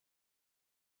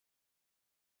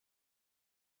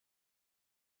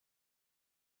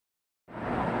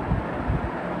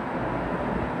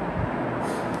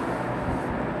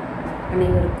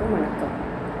அனைவருக்கும் வணக்கம்.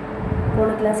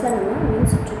 போன கிளாஸில் நம்ம மின்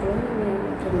சுற்றுப்புறம்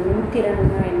மற்றும்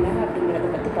மின்திறன்னா என்ன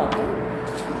அப்படிங்கிறத பற்றி பார்த்தோம்.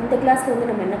 இந்த கிளாஸில் வந்து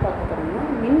நம்ம என்ன பார்க்க போகிறோம்னா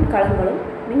மின்கலங்களும்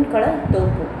மின்கல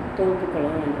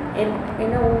தொகுப்புகளும்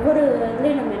ஏன்னா ஒவ்வொரு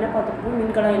இதுலேயும் நம்ம என்ன பார்த்துருக்கோம்,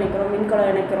 மின்கலம்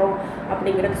இணைக்கிறோம்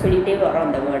அப்படிங்கிறத சொல்லிகிட்டே வரோம்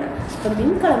அந்த வேர்டு. இப்போ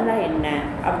மின்கலம்னா என்ன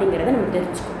அப்படிங்கிறத நம்ம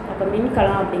தெரிஞ்சுக்கணும். அப்போ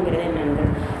மின்கலம் அப்படிங்கிறது என்னென்னு,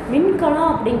 மின்கலம்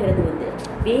அப்படிங்கிறது வந்து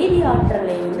வேதி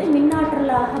ஆற்றலை வந்து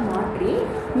மின்னாற்றலாக மாற்றி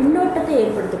மின்னோட்டத்தை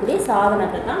ஏற்படுத்தக்கூடிய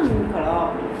சாதனத்தை தான் மின்கலம்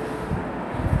அப்படின்னு.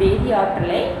 வேதி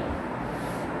ஆற்றலை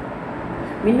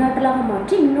மின்னாற்றலாக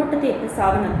மாற்றி மின்னோட்டத்தை ஏற்படுத்த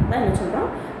சாதனத்தை தான் என்ன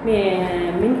சொல்கிறோம்,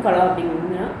 மின்கலம்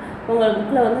அப்படிங்கன்னா. உங்கள்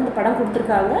புக்கில் வந்து இந்த படம்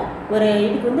கொடுத்துருக்காங்க. ஒரு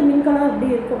இதுக்கு வந்து மின்கலம் எப்படி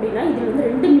இருக்குது அப்படின்னா, இதில் வந்து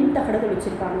 2 மின் தகடுகள்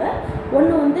வச்சுருக்காங்க.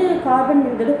 ஒன்று வந்து கார்பன்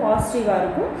என்பது பாசிட்டிவாக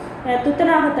இருக்கும்,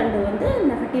 துத்தநாகத்தண்டு வந்து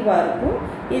நெகட்டிவாக இருக்கும்.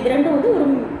 இது ரெண்டும் வந்து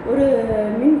ஒரு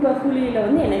மின்பகுளியில்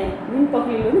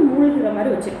வந்து மூழ்கிற மாதிரி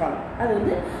வச்சுருப்பாங்க. அது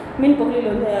வந்து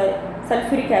மின்பகுளியில் வந்து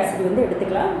சல்ஃபூரிக் ஆசிட் வந்து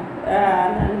எடுத்துக்கலாம்,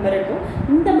 அந்த மாதிரி இருக்கும்.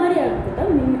 இந்த மாதிரி அதுக்கு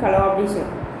தான் மின்கலம் அப்படின்னு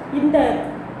சொல்லுவோம். இந்த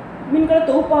மின்கல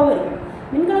தொகுப்பாகவும் இருக்கும்.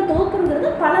 மின்கல தொகுப்புங்கிறது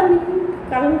பல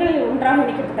மின்கலங்கள் ஒன்றாக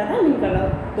இணைக்கப்பட்டால் தான் மின்கல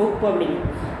தொகுப்பு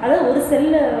அப்படிங்கிறது. அதாவது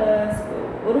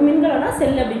ஒரு மின்கலம்னா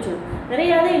செல் அப்படின்னு சொல்லுவோம்.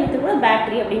 நிறையாத இணைத்து கூட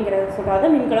பேட்டரி அப்படிங்கிறத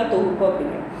சொல்கிறாங்க மின்கல தொகுப்பு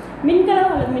அப்படிங்கிறது.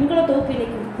 மின்கலம் அல்லது மின்கல தொகுப்பு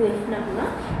இணைக்கிறது என்னன்னா,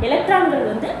 எலக்ட்ரான்கள்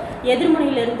வந்து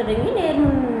எதிர்முனையிலிருந்து தொடங்கி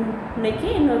நேர்மின்முனைக்கு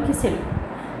நோக்கி செல்லும்.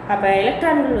 அப்போ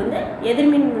எலக்ட்ரான்கள் வந்து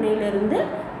எதிர்மின் முனையிலிருந்து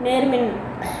நேர்மின்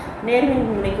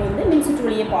முனைக்கு வந்து மின்சுற்று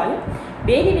வழியே பாயும்.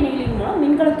 வேதி வினைகளின் மூலம்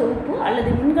மின்கல தொகுப்பு அல்லது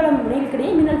மின்கல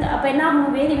முனைகளுக்கிடையே மின்னழுத்த அப்போ என்ன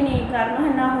ஆகும், வேதி வினை காரணமாக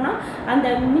என்ன ஆகும்னா அந்த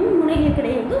மின்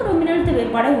முனைகளுக்கிடையே வந்து ஒரு மின்னழுத்த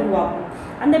வேறுபாடை உருவாகும்.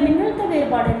 அந்த மின்னழுத்த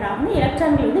வேறுபாடு என்ன ஆகும்னா,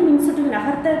 எலக்ட்ரான்கள் வந்து மின்சுற்று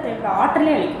நகர்த்த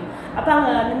ஆற்றலே அளிக்கும். அப்போ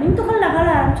அங்கே அந்த மின்துகள் நகர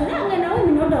ஆரம்பிச்சோன்னே அங்கே என்ன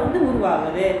மின்னோட்டம் வந்து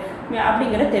உருவாகுது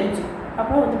அப்படிங்கிறத தெரிஞ்சுக்கும்.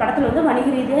 அப்புறம் இந்த படத்தில் வந்து வணிக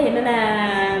ரீதியாக என்னென்ன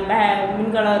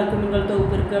மின்கலம் இருக்குது, மின்கல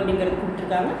தொகுப்பு இருக்குது அப்படிங்கிறது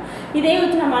கொடுத்துருக்காங்க. இதே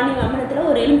வச்சு நம்ம அமிலத்தில்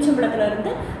ஒரு எலுமிச்சம்பழத்தில்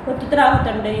இருந்து ஒரு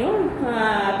துத்தநாகத்தண்டையும்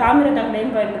தாமிர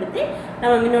தண்டையும் பயன்படுத்தி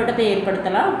நம்ம மின்னோட்டத்தை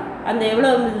ஏற்படுத்தலாம். அந்த எவ்வளோ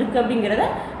இருக்குது அப்படிங்கிறத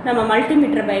நம்ம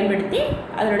மல்டிமீட்டரை பயன்படுத்தி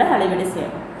அதோட அளவீடு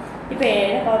செய்யலாம். இப்போ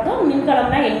என்ன பார்த்தோம்,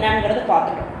 மின்கலம்னா என்னங்கிறத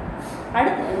பார்த்துட்டோம்.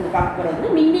 அடுத்து பார்க்க போகிறது வந்து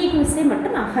மின்னியக்கு விசை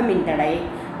மற்றும் அகமின்தடை.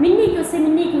 மின்னியக்கு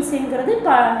விசைங்கிறது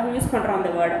யூஸ் பண்ணுறோம் அந்த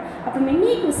வேர்டு. அப்போ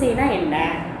மின்னியக்கு விசைனா என்ன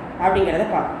அப்படிங்கிறத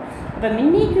பார்க்கணும். இப்போ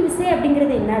மின்னியக்கு விசை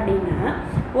அப்படிங்கிறது என்ன அப்படின்னா,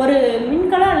 ஒரு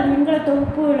மின்கலம் அல்லது மின்கல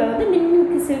தொகுப்புல வந்து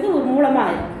மின்னியக்கு விசை ஒரு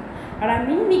மூலமாக இருக்குது. ஆனால்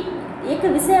இயக்க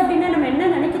விசை அப்படின்னா நம்ம என்ன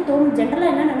நினைக்க தோணும்,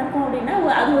 ஜென்ரலாக என்ன நினைப்போம் அப்படின்னா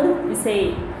அது ஒரு விசை.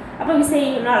 அப்போ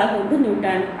விசைன்னா அழகு வந்து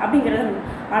நியூட்டன் அப்படிங்கிறது.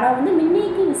 ஆனால் வந்து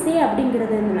மின்னியக்கு விசை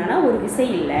அப்படிங்கிறது என்னன்னா ஒரு விசை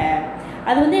இல்லை.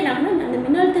 அது வந்து என்ன அந்த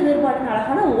மின்னழுத்த வேறுபாடுன்னு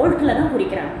அழகான வோல்ட்டில் தான்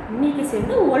குறிக்கிறாங்க. மின்னியக்கு விசை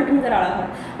வந்து வோல்ட்டுங்கிற அழகாக.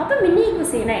 அப்போ மின்னியக்கு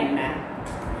விசைனா என்ன,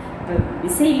 இப்போ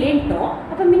விசை இல்லைன்ட்டோம்.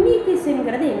 அப்போ மின்னியக்கு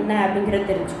விசைங்கிறது என்ன அப்படிங்கிறது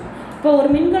தெரிஞ்சுக்கும். இப்போ ஒரு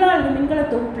மின்கலம் அல்லது மின்கல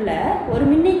தொகுப்பில் ஒரு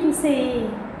மின்னியக்கு விசை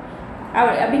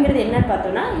அப்படிங்கிறது என்னன்னு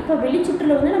பார்த்தோன்னா, இப்போ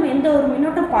வெளிச்சுற்றில் வந்து நம்ம எந்த ஒரு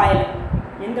மின்னோட்டம் பாயலை,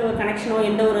 எந்த ஒரு கனெக்ஷனோ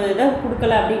எந்த ஒரு இதை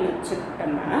கொடுக்கல அப்படின்னு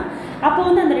வச்சுக்கிட்டோம்னா, அப்போ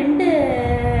வந்து அந்த 2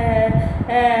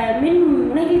 மின்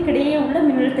முனைகளுக்கிடையே உள்ள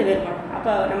மின்னழுத்த வேறுபாடு.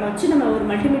 அப்போ நம்ம ஒரு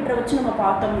மல்டிமீட்டரை வச்சு நம்ம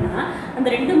பார்த்தோம்னா அந்த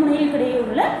 2 முனைகளுக்கிடையே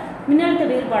உள்ள மின்னழுத்த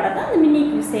வேறுபாடை தான் அந்த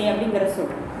மின்னியக்கு விசை அப்படிங்கிறத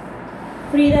சொல்கிறோம்.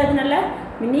 புரியுதா? அதனால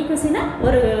மின்னியக்கு விசைனா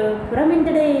ஒரு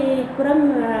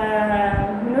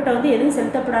மின்னோட்டம் வந்து எதுவும்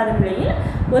செலுத்தப்படாத நிலையில்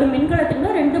ஒரு மின்கலத்தில்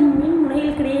 2 மின்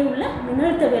முனைகளுக்கிடையே உள்ள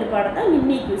மின்னழுத்த வேறுபாடை தான்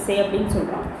மின்னியக்கு விசை அப்படின்னு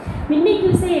சொல்கிறோம். மின்னியக்கு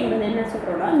விசை என்பது என்ன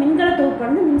சொல்கிறோம்னா, மின்கல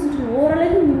தொகுப்பானது மின்சுற்றில்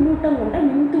ஓரளவு மின்னூட்டம் கொண்ட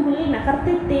மின்துகளில்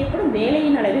நகர்த்த தேவைப்படும்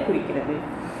வேலையின் அளவை குறிக்கிறது.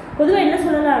 பொதுவாக என்ன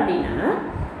சொல்லலாம் அப்படின்னா,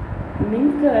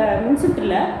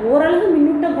 மின்சுற்றில் ஓரளவு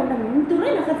மின்னூட்டம் கொண்ட மின்துளை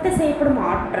நகர்த்த செய்யப்படும்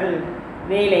ஆற்றல்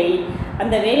வேலை,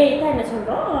 அந்த வேலையை தான் என்ன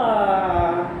சொல்கிறோம்,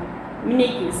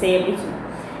 மின்னியக்கு விசை அப்படின்னு சொல்கிறோம்.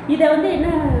 இதை வந்து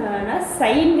என்னன்னா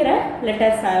சைன்கிற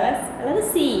லெட்டர்ஸ், அதாவது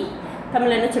சி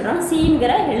தமிழில் என்ன சொல்கிறோம்,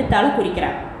 சிங்கிற எழுத்தால்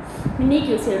குறிக்கிறாங்க.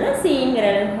 மின்னியக்கு விசையோட சிங்கிற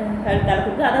எழுத்தால்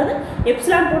குறிக்க, அதாவது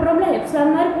எப்சிலான் போடுறோம்ல,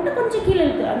 எப்சிலான் மாதிரி போட்டு கொஞ்சம் கீழே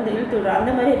அந்த எழுத்து விடுறோம்,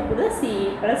 அந்த மாதிரி இருக்கிறது சி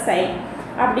அதாவது சைன்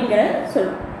அப்படிங்கிற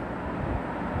சொல்லுவோம்.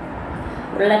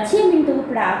 ஒரு லட்சிய மின்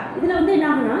தொகுப்புடா இதில் வந்து என்ன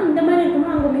ஆகுனா, இந்த மாதிரி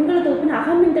இருக்கணும். அங்கே மின்கல தொகுப்புன்னு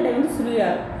அகமின்தடை வந்து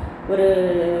சுழியாக இருக்கும். ஒரு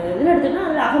இதில் எடுத்தோம்னா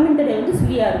அதில் அகமின்தடை வந்து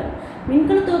சுழியாக இருக்கும்.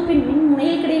 மின்கல தொகுப்பின் மின்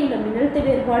முனைகளுக்கிடையே உள்ள மின்னழுத்த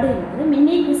வேறுபாடு என்பது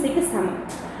மின்னியக்கு விசைக்கு சமம்.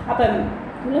 அப்போ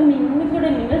உள்ள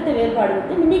மின்னுடைய மின்னழுத்த வேறுபாடு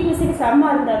வந்து மின்னியக்கு விசைக்கு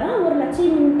சமமாக இருந்தால் தான் ஒரு லட்சிய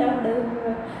மின்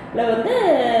தகடுல வந்து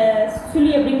சுழி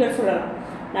அப்படிங்கிற சொல்லலாம்.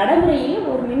 நடைமுறையில்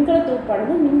ஒரு மின்கல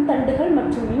தொகுப்பானது மின்தண்டுகள்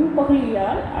மற்றும்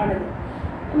மின்பகுளியால் ஆனது.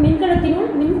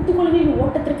 மின்கலத்தினுள் மின்துகள்களின்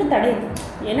ஓட்டத்திற்கு தடை இருக்குது.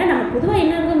 ஏன்னா நம்ம பொதுவாக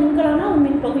என்ன இருக்கும், மின்கலம்னா ஒரு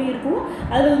மின்பகுதி இருக்கும்,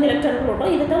 அதில் வந்து எலக்ட்ரான்கள்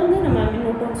ஓட்டம், இதை தான் வந்து நம்ம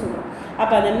மின்னோட்டம்னு சொல்கிறோம்.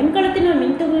 அப்போ அந்த மின்கலத்தின்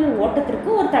மின்துகளின் ஓட்டத்திற்கு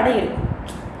ஒரு தடை இருக்கும்.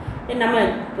 நம்ம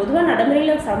பொதுவாக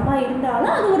நடைமுறையில் சமமாக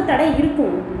இருந்தாலும் அது ஒரு தடை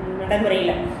இருக்கும்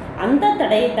நடைமுறையில். அந்த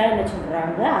தடையை தான் என்ன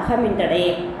சொல்கிறாங்க, அகமின்தடை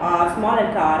ஸ்மால்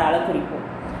லெட்டர் ஆரால் குறிப்போம்.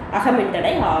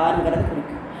 அகமின்தடை ஆறுங்கிறது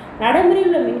குறிக்கும். நடைமுறையில்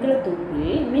உள்ள மின்கல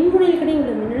தொகுப்பில் மின்முனைகளுக்கிடையே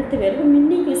உள்ள மின்னழுத்த வேறுபாடு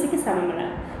மின்னியக்கு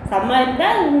சமமாக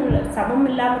இருந்தால் சமம்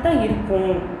இல்லாமல் தான்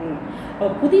இருக்கும்.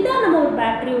 புதிதாக நம்ம ஒரு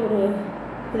பேட்டரி ஒரு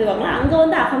இது வாங்கலாம், அங்கே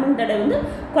வந்து அகமின்தடை வந்து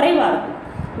குறைவாக இருக்கும்.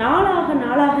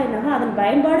 நாளாக என்னன்னா அதன்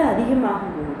பயன்பாடு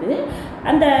அதிகமாகும்போது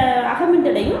அந்த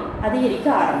அகமின்தடையும் அதிகரிக்க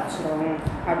ஆரம்பிச்சிடும்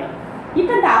அப்படின்னு.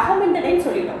 இப்போ இந்த அகமின்தடைன்னு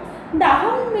சொல்லிட்டோம். இந்த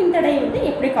அகமின்தடை வந்து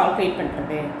எப்படி கால்குலேட்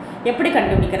பண்ணுறது, எப்படி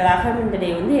கண்டுபிடிக்கிறது, அகமின்தடை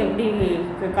வந்து எப்படி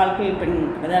கால்குலேட்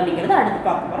பண்ணுறது அப்படிங்கிறத அடுத்து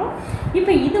பார்க்க போகிறோம்.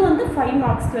 இப்போ இது வந்து 5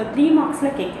 மார்க்ஸில் 3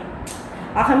 மார்க்ஸில் கேட்கலாம்.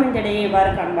 அகமின்தடை எவ்வாறு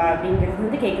காண்பா அப்படிங்கிறது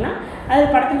வந்து கேட்கலாம். அது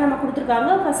படத்தில் நம்ம கொடுத்துருக்காங்க.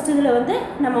 ஃபஸ்ட்டு இதில் வந்து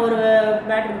நம்ம ஒரு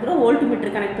பேட்டரி கொடுக்குறோம், வோல்ட்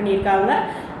மீட்டர் கனெக்ட் பண்ணியிருக்காங்க.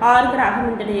 6ங்கிற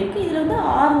அகமின்தடை இருக்குது. இதில் வந்து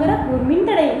 6ங்கிற ஒரு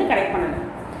மின்தடை வந்து கனெக்ட் பண்ணலை.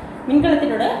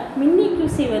 மின்கலத்தினோட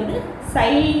மின்னிக்யூசி வந்து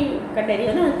சை கட்டறி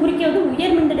வந்து அது குறிக்க வந்து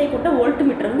உயர் மின்தடை கொண்ட வோல்ட்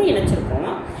மீட்டர் வந்து இணைச்சிருக்கோம்.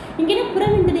 இங்கே புற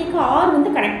மின்தடைக்கு 6 வந்து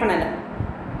கனெக்ட் பண்ணலை,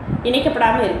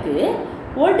 இணைக்கப்படாமல் இருக்குது.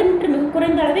 வோல்ட் மீட்டர் மிக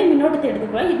குறைந்த அளவே மின்னோட்டத்தை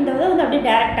எடுத்துக்கலாம். இந்த விதம் வந்து அப்படியே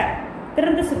டேரெக்டாக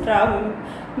திறந்த சுற்றாகும்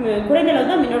குறைந்த அளவு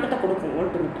தான் மின்னோட்டத்தை கொடுக்கும்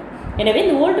வோல்ட் மீட்டர். எனவே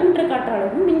இந்த வோல்ட் மீட்டர் காட்டுற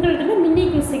அளவு மின்கலத்தில்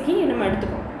மின்னிக்யூசிக்கு நம்ம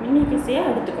எடுத்துக்கோம்,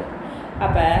 மின்னிக்யூசியாக எடுத்துக்கோம்.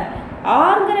 அப்போ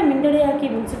 6ங்கிற மின்தடையாக்கி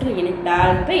மின்சுற்றில்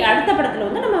இணைத்தால் இப்போ அடுத்த படத்தில்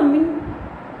வந்து நம்ம மின்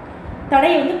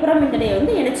தடையை வந்து புறமின்தடையை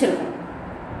வந்து இணைச்சிருக்கோம்.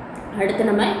 அடுத்து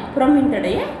நம்ம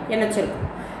புறமின்தடையை இணைச்சிருக்கோம்.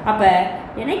 அப்போ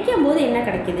இணைக்கும் போது என்ன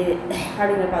கிடைக்கிது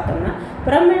அப்படிங்கிற பார்த்தோம்னா,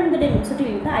 புறமின்தடை மின்சுற்றில்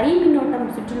இருந்தால் ஐ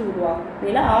மின்னோட்டம் சுற்றில் உருவாகும்.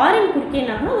 இதில் 6ன் குறுக்கே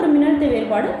என்னாகனா ஒரு மின்னழுத்த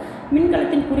வேறுபாடு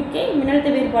மின்கலத்தின் குறுக்கே மின்னழுத்த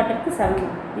வேறுபாட்டிற்கு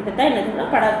சமம். இதை தான் என்ன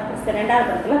படம் 2வது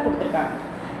படத்தில் கொடுத்துருக்காங்க.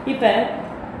 இப்போ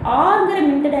 6ங்கிற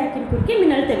மின்தடையாக்கின் குறுக்கே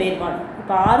மின்னழுத்த வேறுபாடு.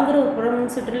 இப்போ 6ங்கிற ஒரு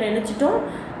புறமின் சுற்றில் இணைச்சிட்டோம்.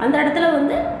 அந்த இடத்துல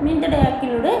வந்து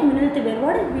மின்தடையாக்கினோட மின்னழுத்த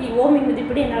வேறுபாடு ஓமின்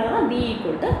மதிப்பீடு என்னன்னா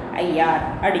V=IR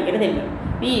அப்படிங்கிறது இல்லை,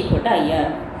 V=IR.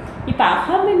 இப்போ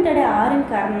அகமின்தடை 6ன்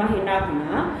காரணமாக என்ன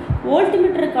ஆகும்னா வோல்ட்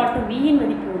மீட்டர் காட்டும் Vயின்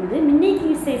மதிப்பு வந்து மின்னியக்கு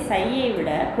சையை விட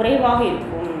குறைவாக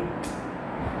இருக்கும்.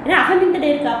 ஏன்னா அகமின்தடை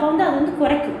இருக்குது, அப்போ வந்து அது வந்து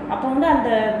குறைக்கும். அப்போ வந்து அந்த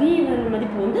V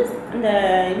மதிப்பு வந்து அந்த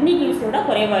மின்னியக்கோட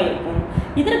குறைவாக இருக்கும்.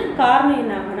 இதற்கு காரணம்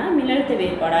என்ன ஆகுனா மின்னழுத்த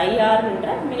வேறுபாடு IR என்ற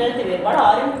மின்னழுத்த வேறுபாடு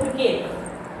 6ன் குறுக்கே இருக்கும்,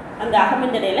 அந்த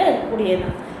அகமின்தடையில் இருக்கக்கூடியது.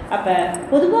 அப்போ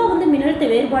பொதுவாக வந்து மின்னழுத்த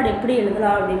வேறுபாடு எப்படி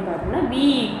எழுதலாம் அப்படின்னு பார்த்தோம்னா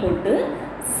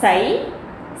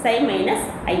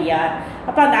V=ψ-IR.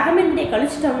 அப்போ அந்த அகமின்தடையை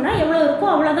கழிச்சிட்டோம்னா எவ்வளோ இருக்கோ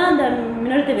அவ்வளோதான் அந்த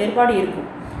மின்னழுத்த வேறுபாடு இருக்கும்.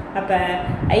 அப்போ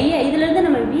இதுலேருந்து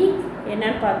நம்ம V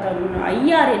என்னன்னு பார்த்தோம்னா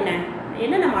IR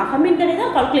என்ன நம்ம அகமின்தடை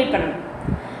தான் கால்குலேட் பண்ணணும்.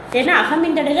 ஏன்னா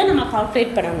அகமின்தடை தான் நம்ம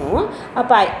கால்குலேட் பண்ணணும்.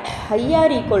 அப்போ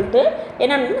IR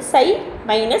என்னன்னா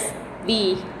ψ-V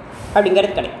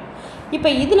அப்படிங்கிறது கிடைக்கும். இப்போ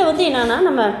இதில் வந்து என்னென்னா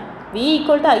நம்ம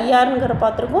V=IRங்கிற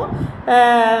பார்த்துருக்கோம்,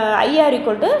 IR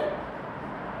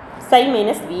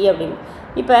ψ-V அப்படின்னு.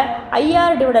 இப்போ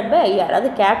IR/IR அது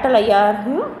கேபிட்டல்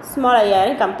ஐஆரையும் ஸ்மால்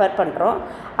ஐஆரையும் கம்பேர் பண்ணுறோம்.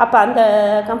 அப்போ அந்த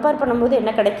கம்பேர் பண்ணும்போது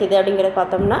என்ன கிடைக்கிது அப்படிங்கிறத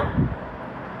பார்த்தோம்னா,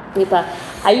 இப்போ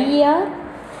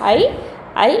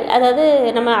ஐ அதாவது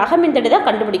நம்ம அகமின்தடை தான்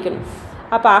கண்டுபிடிக்கணும்.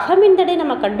 அப்போ அகமின்தடை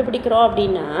நம்ம கண்டுபிடிக்கிறோம்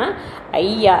அப்படின்னா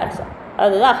IR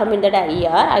அதுதான் அகமின்தடை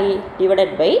IR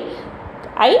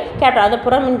I கேபிட்டல் அது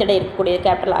புறமின்தடை இருக்கக்கூடிய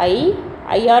கேபிட்டல்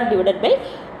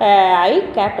IR/I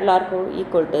கேபிட்டல் R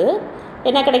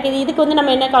என்ன கிடைக்கிது. இதுக்கு வந்து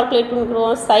நம்ம என்ன கால்குலேட்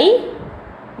பண்ணிக்கிறோம்,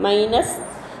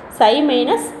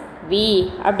 ψ-V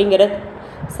அப்படிங்கிறது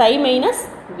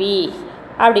ψ-V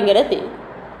அப்படிங்கிறது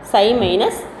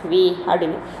ψ-V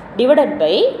அப்படிங்க டிவைடட்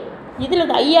பை இதில்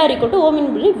வந்து IR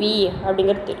 (OM/V)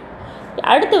 அப்படிங்கிறது.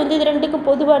 அடுத்து வந்து இது ரெண்டுக்கும்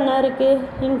பொதுவாக என்ன இருக்குது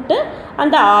இன்ட்டு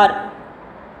அந்த R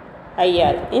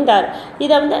IR இந்த R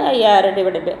இதை வந்து IR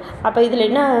டிவைடட் பை. அப்போ இதில்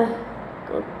என்ன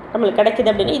நம்மளுக்கு கிடைக்கிது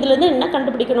அப்படின்னா இதில் வந்து என்ன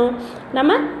கண்டுபிடிக்கணும்,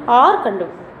 நம்ம R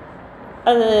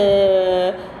அது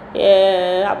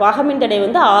அகமின்தடை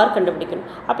வந்து R கண்டுபிடிக்கணும்.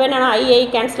 அப்போ என்னென்னா ஐ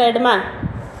கேன்சல் ஆகிடுமா,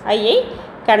 ஐ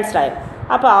கேன்சல் ஆகிடும்.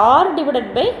 அப்போ R டிவைடட்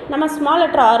பை நம்ம ஸ்மால்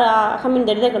லெட்டர் R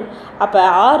அகமின்தடை தான் இருக்கணும். அப்போ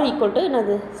R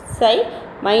என்னது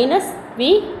ψ-V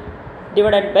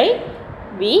divided by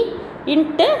V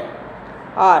into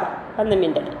R அந்த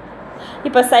மின்தடை.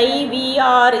 இப்போ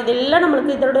ψ-VR இதெல்லாம்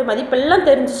நம்மளுக்கு இதனுடைய மதிப்பெல்லாம்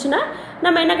தெரிஞ்சிச்சுன்னா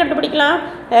நம்ம என்ன கண்டுபிடிக்கலாம்,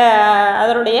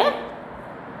 அதனுடைய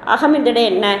அகமின்தடை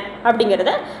என்ன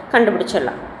அப்படிங்கிறத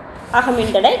கண்டுபிடிச்சிடலாம்.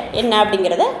 அகமின்தடை என்ன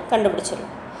அப்படிங்கிறத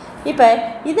கண்டுபிடிச்சிடலாம். இப்போ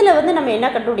இதில் வந்து நம்ம என்ன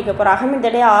கண்டுபிடிக்க போகிறோம்,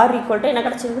 அகமின்தடை R என்ன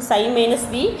கிடச்சிருக்கு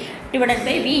ψ-V divided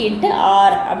by V into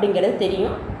R அப்படிங்கிறது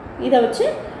தெரியும். இதை வச்சு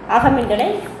அகமின்தடை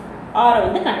R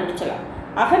வந்து கண்டுபிடிச்சிடலாம்.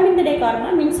 அகமின்தடை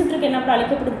காரணமாக மின்சுற்றுக்கு என்ன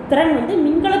அளிக்கப்படும் திறன் வந்து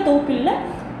மின்கல தொகுப்பில்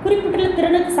குறிப்பிட்டுள்ள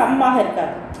திறனுக்கு சமமாக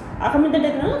இருக்காது.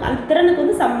 அகமின்தடைனால அந்த திறனுக்கு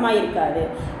வந்து சமமாக இருக்காது.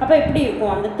 அப்போ எப்படி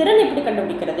இருக்கும், அந்த திறன் எப்படி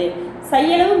கண்டுபிடிக்கிறது,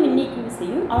 சையளவு மின்னியக்கு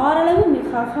விசையும் ஆறளவு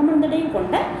அகமின்தடையும்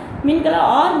கொண்ட மின்கல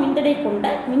ஆர் மின்தடை கொண்ட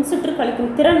மின்சுற்றுக்கு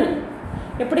அளிக்கும் திறன்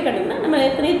எப்படி கண்டிங்கன்னா நம்ம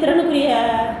ஏற்கனவே திறனுக்குரிய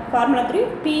ஃபார்முலா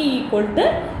தெரியும், P =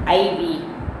 IV.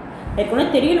 ஏற்கனவே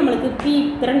தெரியும் நம்மளுக்கு P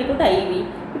திறன் = IV.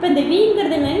 இப்போ இந்த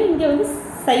விங்கிறது என்ன, இங்கே வந்து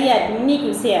சையாக இருக்குது, இன்னைக்கு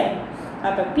விஷயம்.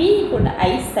 அப்போ P =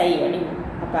 I சை அப்படின்னு.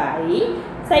 அப்போ I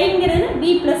சைங்கிறது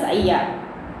V + IR,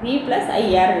 V +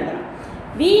 IR எழுதணும்.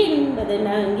 V என்பது என்ன,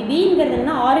 இங்கே விங்கிறது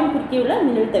என்ன, ஆரின் குறுக்கே உள்ள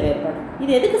மின்னழுத்த வேறுபாடு.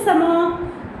 இது எதுக்கு சமம்,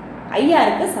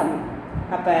 IRக்கு சமம்.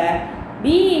 அப்போ V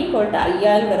 =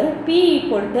 IRங்கிறது P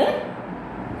 =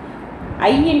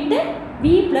 I × V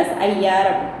 + IR.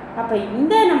 அப்போ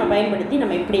இந்த நம்ம பயன்படுத்தி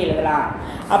நம்ம எப்படி எழுதலாம்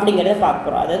அப்படிங்கிறத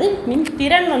பார்க்குறோம். அதாவது மின்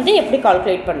திறன் வந்து எப்படி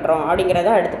கால்குலேட் பண்ணுறோம்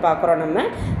அப்படிங்கிறத எடுத்து பார்க்குறோம் நம்ம.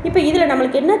 இப்போ இதில்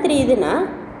நம்மளுக்கு என்ன தெரியுதுன்னா,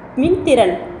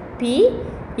 மின்திறன் P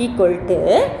 =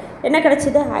 என்ன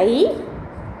கிடச்சிது, I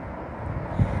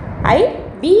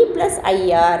V +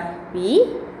 IR, V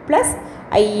 +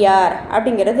 IR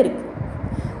அப்படிங்கிறது இருக்குது.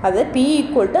 அது P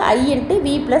 = I × V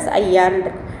 + IR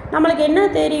இருக்குது. நம்மளுக்கு என்ன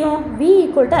தெரியும், V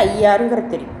 = IRங்கிறது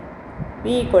தெரியும், V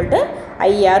 =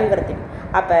 IRங்கிறது தெரியும்.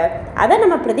 அப்போ அதை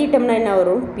நம்ம பிரதிட்டோம்னா என்ன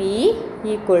வரும், P =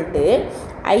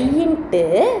 I ×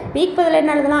 Pக்கு பதில்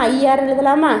என்ன எழுதலாம், IR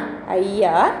எழுதலாமா,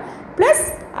 IR +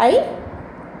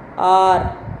 IR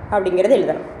அப்படிங்கிறது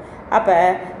எழுதலாம். அப்போ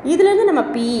இதுலேருந்து நம்ம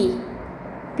P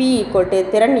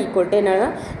திறன் என்ன,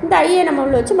 இந்த ஐயை நம்ம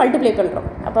உள்ள வச்சு மல்டிப்ளை பண்ணுறோம்.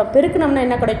 அப்போ பெருக்கணும்னா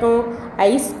என்ன கிடைக்கும்,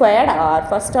 I²R.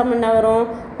 ஃபஸ்ட் டேர்ம் என்ன வரும்,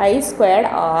 I²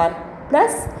 R +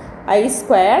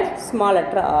 I² small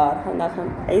letter R, அந்த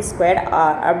I²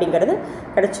 R அப்படிங்கிறது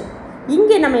கிடச்சி.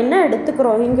 இங்கே நம்ம என்ன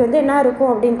எடுத்துக்கிறோம், இங்கே வந்து என்ன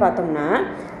இருக்கும் அப்படின்னு பார்த்தோம்னா,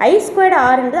 I²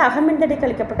 R என்பது அகமின்தடை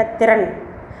கழிக்கப்பட்ட திறன்,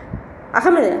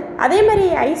 அகமின். அதே மாதிரி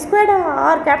I²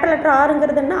 R capital letter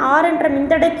Rங்கிறதுன்னா R என்ற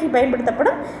மின்தடைக்கு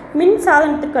பயன்படுத்தப்படும் மின்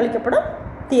சாதனத்துக்கு அளிக்கப்படும்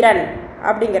திறன்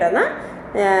அப்படிங்கிறது தான்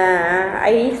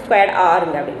I²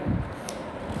 Rங்க. அப்படி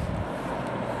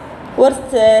ஒரு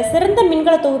சிறந்த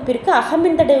மின்கல தொகுப்பிற்கு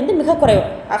அகமின்தடை வந்து மிக குறைவு,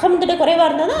 அகமின்தடை குறைவாக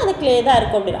இருந்தால் தான் அதுக்கு இதாக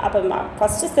இருக்கும் அப்படின்னு. அப்போ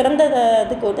ஃபஸ்ட்டு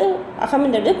சிறந்ததுக்கு வந்து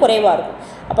அகமின்தடை குறைவாக இருக்கும்.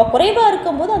 அப்போ குறைவாக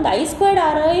இருக்கும்போது அந்த I²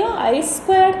 Rஐயும் I²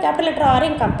 capital letter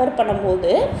Rஐயும் compare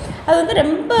பண்ணும்போது அது வந்து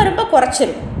ரொம்ப ரொம்ப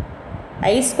குறைச்சிருக்கு.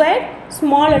 I²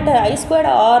 small letter I²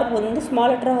 R வந்து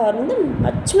ஸ்மால் லெட்டர் R வந்து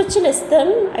much less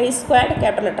than I²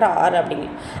 capital letter R அப்படிங்க.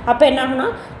 அப்போ என்ன ஆகுனா,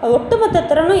 ஒட்டுமொத்த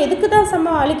திறனும் எதுக்கு தான்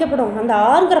அளிக்கப்படும், அந்த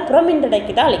ஆறுங்கிற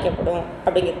புறமின்தடைக்கு தான் அளிக்கப்படும்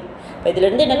அப்படிங்கிறது. இப்போ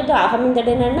இதுலேருந்து என்ன,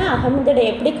 அகமின்தடை என்னென்னா, அகமின்தடை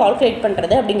எப்படி கால்குலேட்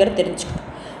பண்ணுறது அப்படிங்கிறது தெரிஞ்சுக்கணும்.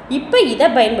 இப்போ இதை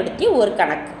பயன்படுத்தி ஒரு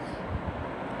கணக்கு,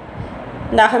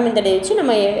 இந்த அகமின்தடை வச்சு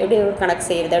நம்ம எப்படி ஒரு கணக்கு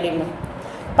செய்கிறது அப்படின்னு.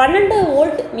 12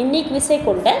 வோல்ட் மின்னிக்கு விசை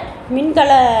கொண்ட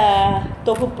மின்கல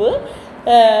தொகுப்பு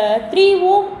 3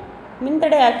 ஓம்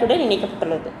மின்தடையாக்கியுடன்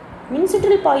இணைக்கப்பட்டுள்ளது.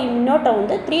 மின்சுற்றில் பாயும் மின்னோட்டம்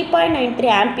வந்து 3.93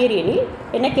 ஆம்பியர் எனில்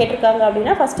என்ன கேட்டிருக்காங்க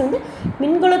அப்படின்னா, ஃபஸ்ட்டு வந்து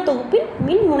மின்கல தொகுப்பின்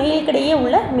மின் முனைகளுக்கிடையே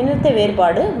உள்ள மின்னழுத்த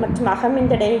வேறுபாடு மற்றும்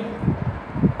அகமின்தடை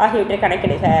ஆகியவற்றை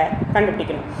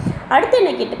கண்டுபிடிக்கணும். அடுத்து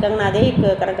என்ன கேட்டிருக்காங்கன்னா, அதே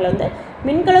கணக்கில் வந்து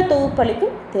மின்கல தொகுப்பு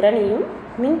அளிக்கும் திறனையும்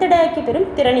மின்தடையாக்கி பெறும்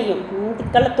திறனையும்,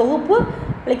 மின்கல தொகுப்பு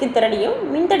அளிக்கும் திறனையும்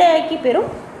மின்தடையாக்கி பெறும்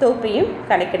தொகுப்பையும்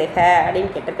கணக்கிடுக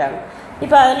அப்படின்னு கேட்டிருக்காங்க.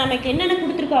 இப்போ அது நமக்கு என்னென்ன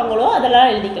கொடுத்துருக்காங்களோ அதெல்லாம்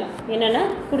எழுதிக்கலாம், என்னென்ன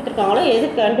கொடுத்துருக்காங்களோ எது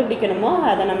கண்டுபிடிக்கணுமோ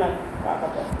அதை நம்ம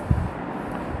பார்க்க போகிறோம்.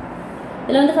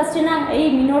 இதில் வந்து ஃபஸ்ட்டு என்ன,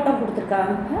 மின்னோட்டம்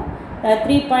கொடுத்துருக்காங்க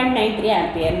 3.93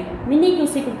 ஆம்பியர், மின்னிக்கு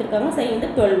விசை கொடுத்துருக்காங்க, சை வந்து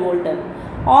 12 வோல்ட்டு,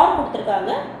 ஆர்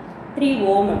கொடுத்துருக்காங்க 3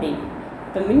 ஓம் அப்படின்னு.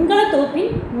 இப்போ மின்கல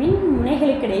தொகுப்பின் மின்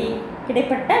முனைகளுக்கிடையே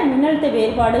கிடைப்பட்ட மின்னழுத்த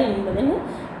வேறுபாடு என்பதுன்னு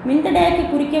மின்தடையாக்கி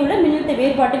குறுக்கே உள்ள மின்னழுத்த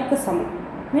வேறுபாட்டிற்கு சமம்,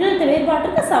 மின்னழுத்த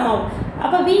வேறுபாட்டிற்கு சமம்.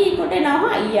 அப்போ V = என்ன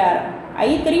ஆகும், IR,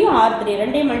 I3 R3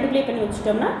 ரெண்டையும் மல்டிப்ளை பண்ணி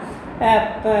வச்சுட்டோம்னா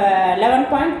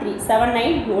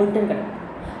 11.379 வோல்ட்டுன்னு கிடைக்கும்.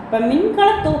 இப்போ மின்கல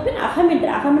தொகுப்பின்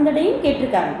அகமின்தடையும்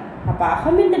கேட்டிருக்காங்க. அப்போ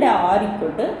அகமின்தடை R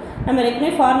 = நம்ம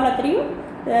ஏற்கனவே ஃபார்முலா தெரியும்,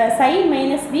 சை -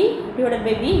 V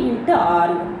 / V ×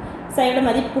 R. சையோட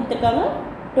மதிப்பு கொடுத்துருக்காங்க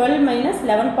 12 -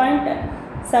 11.79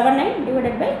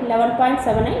 /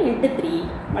 11.79 × 3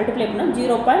 மல்டிப்ளை பண்ணால்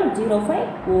 0.05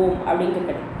 ஓம் அப்படிங்கிறது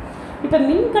கிடைக்கும். இப்போ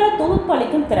மின்கல தொகுப்பு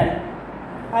அளிக்கும் திறன்,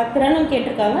 திறனும்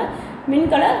கேட்டிருக்காங்க,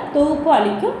 மின்கல தொகுப்பு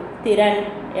அளிக்கும் திறன்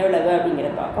எவ்வளவு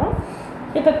அப்படிங்கிறத பார்க்குறோம்.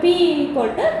 இப்போ P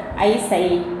 = I சை,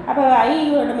 அப்போ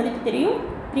ஐயோட மதிப்பு தெரியும்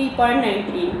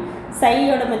 3.93,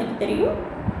 சையோட மதிப்பு தெரியும்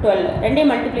 12,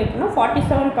 ரெண்டையும் மல்டிப்ளை பண்ணால்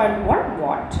 47.1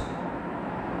 வாட்.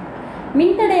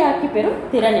 மின்தடையாக்கி பெறும்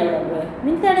திறன் எவ்வளவு,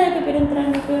 மின்தடையாக்கி பெறும்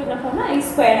திறன் எவ்வளோனா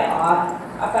I² R.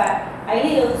 அப்போ I²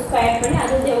 பண்ணி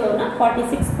அது வந்து எவ்வளோனா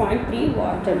 46.3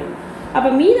 வாட் அப்படின்னு. அப்போ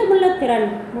மீதமுள்ள திறன்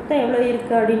மொத்தம் எவ்வளோ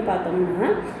இருக்குது அப்படின்னு பார்த்தோம்னா,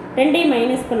 ரெண்டையும்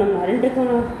மைனஸ் பண்ணோம்னா,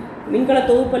 ரெண்டுக்கும் மின்கல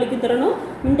தொகுப்பு அளிக்கும் திறனும்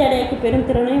மின்தடையாக்கி பெரும்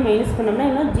திறனையும் மைனஸ் பண்ணோம்னா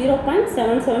எவ்வளோ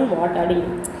 0.77 வாட் அப்படிங்க.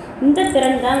 இந்த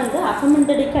திறன் தான் வந்து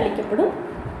அகமின்தடைக்கு அளிக்கப்படும்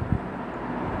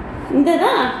இந்த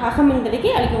தான் அகமின்தடைக்கு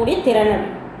அளிக்கக்கூடிய திறன்.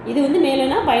 இது வந்து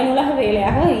மேலேனா பயனுலக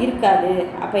வேலையாக இருக்காது.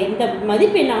 அப்போ இந்த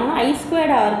மதிப்பு என்ன ஆகும்னா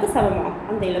I²Rக்கு சமமாகும்.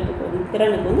 அந்த இழப்புக்கு வந்து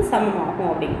திறனுக்கு வந்து சமமாகும்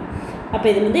அப்படிங்க. அப்போ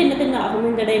இது வந்து என்ன தெரியும்,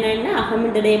 அகமின்தடைனா என்ன,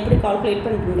 அகமின்தடை எப்படி கால்குலேட்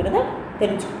பண்ணுறதுங்கிறத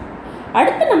தெரிஞ்சுக்கணும்.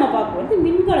 அடுத்து நம்ம பார்க்கும்போது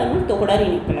மின்கலங்கள் தொடர்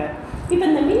இணைப்பில். இப்போ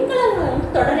இந்த மின்கலங்கள் வந்து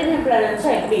தொடர் இணைப்பில்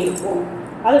நினச்சா எப்படி இருக்கும்,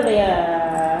 அதோடைய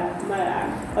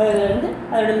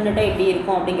அதோட மின்னோட்டம் எப்படி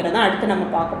இருக்கும் அப்படிங்கிறத அடுத்து நம்ம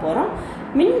பார்க்க போகிறோம்.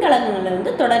 மின்கலங்களில்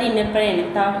வந்து தொடர் இணைப்பில்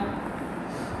இணைத்தா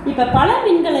இப்போ பல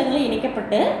மின்கலங்கள்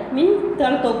இணைக்கப்பட்டு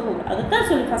மின்கல தொகுப்பு, அதுதான்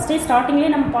சொல்லி ஃபஸ்ட்டே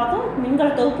ஸ்டார்டிங்லேயே நம்ம பார்த்தோம். மின்கல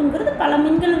தொகுப்புங்கிறது பல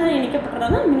மின்கலங்கள்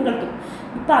இணைக்கப்பட்டது தான் மின்கல தொகுப்பு.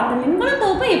 இப்போ அந்த மின்கல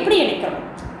தொகுப்பை எப்படி இணைக்கிறோம்,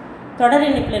 தொடர்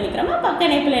இணைப்பில் இணைக்கிறோமா பக்க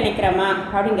இணைப்பில் இணைக்கிறோமா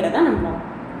அப்படிங்கிறத நம்ம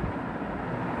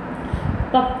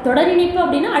இப்போ தொடர் இணைப்பு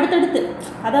அப்படின்னா அடுத்தடுத்து,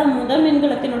 அதாவது முதல்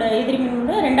மின்கலத்தினோட எதிரி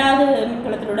மின்வாடு, ரெண்டாவது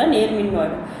மின்கலத்தினோட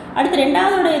நேர்மின்வாடு, அடுத்து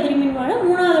ரெண்டாவதோட எதிரி மின்வாடு,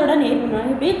 மூணாவதோட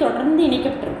நேர்மின்வாடு, இப்படியே தொடர்ந்து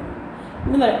இணைக்கப்பட்டிருக்கும்.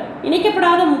 இந்த மாதிரி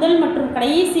இணைக்கப்படாத முதல் மற்றும்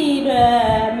கடைசி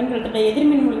மின்கலத்தோட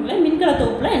எதிர்மின்மொழிகளை மின்கல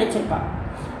தொகுப்பில் இணைச்சிருப்பாங்க.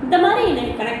 இந்த மாதிரி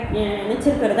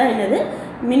இணைச்சிருக்கிறதா என்னது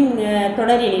மின்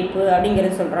தொடர் இணைப்பு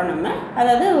அப்படிங்கிறது சொல்கிறோம் நம்ம.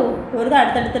 அதாவது ஒரு தான்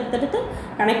அடுத்தடுத்து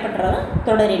கனெக்ட் பண்ணுறது தான்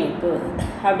தொடர் இணைப்பு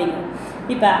அப்படிங்கிறது.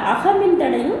 இப்போ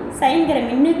அகமின்தடையும் சைன்கிற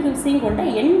மின்னுக்கு விசையும் கொண்ட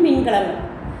எண் மின்கலங்கள்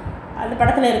அந்த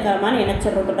படத்தில் இருக்கிற மாதிரி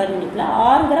இணைச்சிடுறோம் தொடர் இணைப்பில்.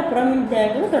 6ங்கிற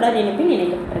புறமின்தடையும் தொடர் இணைப்பில்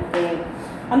இணைக்கப்பட்டிருக்கு.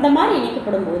 அந்த மாதிரி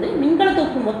இணைக்கப்படும் போது மின்கல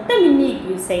தொகுப்பு மொத்த மின்னியக்கு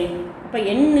விசை, இப்போ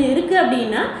எண் இருக்குது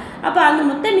அப்படின்னா அப்போ அந்த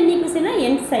மொத்த மின்னியக்கு விசைனா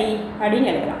NSI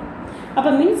அப்படின்னு எழுதலாம். அப்போ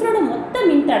மின்சரோட மொத்த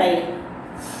மின்தடை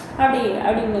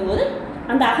அப்படிங்கும்போது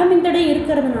அந்த அகமின்தடை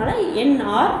இருக்கிறதுனால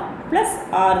NR +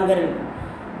 Rங்கிறது.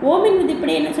 ஓமின்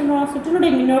விதிப்படி என்ன சொல்கிறோம்,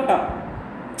 சுற்றினுடைய மின்னோட்டம்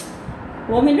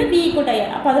ஓமின் V = I.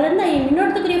 அப்போ அதுலேருந்து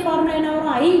மின்னோட்டத்துக்குரிய ஃபார்முலா என்ன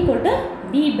வரும், I =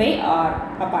 V/R.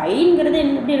 அப்போ ஐங்கிறது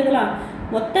எப்படி எழுதலாம்,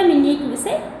 மொத்த மின்னியக்கு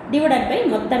விசை டிவைடட் பை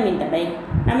மொத்த மின்தடை.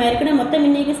 நம்ம ஏற்கனவே மொத்த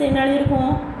மின்னியக்கு விசை என்ன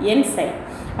எழுதியிருக்கோம், NSI.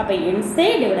 அப்போ NSI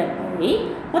டிவைடட் பை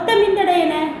மொத்த மின்தடை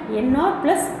என்ன, NR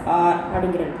 + R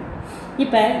அப்படிங்கிறது.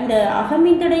 இப்போ இந்த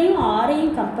அகமின்தடையும்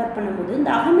ஆரையும் கம்பேர் பண்ணும்போது இந்த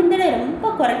அகமின்தடை ரொம்ப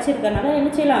குறைச்சிருக்கனால என்ன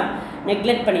செய்யலாம்,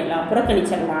 நெக்லெக்ட் பண்ணிடலாம்,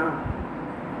 புறக்கணிச்சிடலாம்.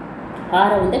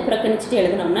 ஆரை வந்து புறக்கணிச்சுட்டு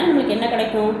எழுதினோம்னா நம்மளுக்கு என்ன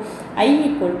கிடைக்கும், I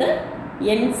 =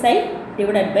 NSI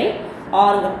divided by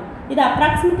R. இது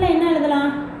அப்ராக்சிமேட்லாம் என்ன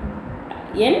எழுதலாம்,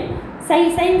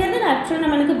 சைங்கிறது ஆக்சுவலாக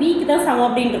நம்மளுக்கு விக்கு தான் சமம்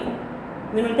அப்படின்னு இருக்கும்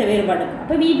மின்னோட்ட வேறுபாடு.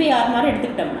 அப்போ V/R மாதிரி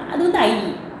எடுத்துக்கிட்டோம்னா அது வந்து I.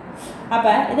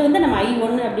 அப்போ இது வந்து நம்ம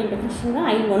I1 அப்படின்ற டெஃபினிஷன் தான்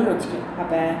I1 வச்சுக்கணும்.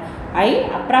 அப்போ I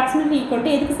அப்ராக்சிமேட்லி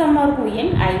ஈக்குவல் எதுக்கு சமமாக இருக்கும்,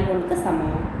 NI1க்கு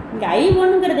சமம். இங்கே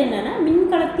I1ங்கிறது என்னென்னா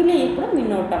மின்கலத்தில் ஏற்படும்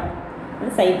மின்னோட்டம்,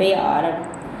 அது ψ/R.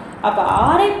 அப்போ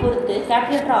ஆரை பொறுத்து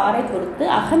கேல்குலேட்டர் ஆரை பொறுத்து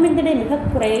அகமின்தடை மிக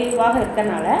குறைவாக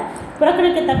இருக்கனால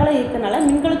புறக்கணிக்கத்தக்கல இருக்கனால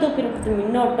மின்கல தொகுப்பு ஏற்படுத்தும்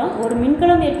மின்னோட்டம் ஒரு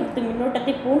மின்கலம் ஏற்படுத்தும்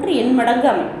மின்னோட்டத்தை போன்று எண் மடங்கு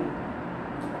அமையும்.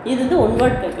 இது வந்து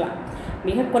ஒன்வேர்ட் கேட்கலாம்.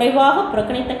 மிக குறைவாக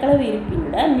புறக்கணித்தக்களவு இருப்பின்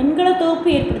விட மின்கல தொகுப்பு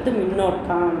ஏற்படுத்தும்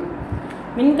மின்னோட்டம்,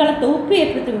 மின்கல தொகுப்பு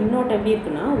ஏற்படுத்தும் மின்னோட்டம் எப்படி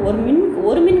இருக்குன்னா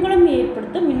ஒரு மின்கலம்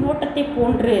ஏற்படுத்தும் மின்னோட்டத்தை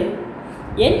போன்று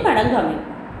எண் மடங்கு அமையும்.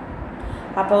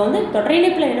 அப்போ வந்து தொடர்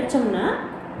இணைப்பில் இணைச்சோம்னா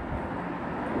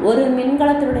ஒரு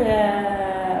மின்கலத்தினுடைய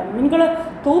மின்கல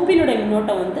தொகுப்பினுடைய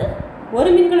மின்னோட்டம் வந்து ஒரு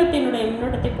மின்கலத்தினுடைய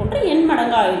மின்னோட்டத்தை போன்று எண்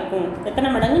மடங்காக இருக்கும். எத்தனை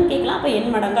மடங்குன்னு கேட்கலாம், அப்போ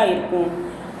எண் மடங்காக இருக்கும்.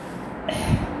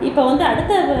 இப்போ வந்து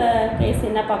அடுத்த கேஸ்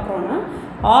என்ன பார்க்குறோன்னா,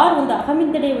 ஆர் வந்து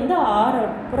அகமின்தடை வந்து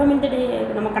புறமின்தடை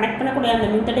நம்ம கனெக்ட் பண்ணக்கூடிய அந்த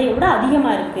மின்தடையை விட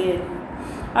அதிகமாக இருக்குது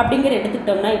அப்படிங்கிற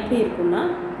எடுத்துக்கிட்டோம்னா எப்படி இருக்குன்னா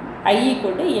I =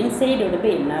 NSI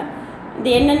 / NR. இந்த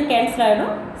என்னன்னு கேன்சல்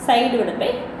ஆகிடும், ψ /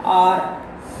 R,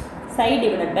 ψ /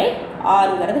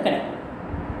 Rங்கிறது கிடைக்கும்.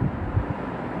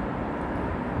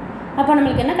 அப்போ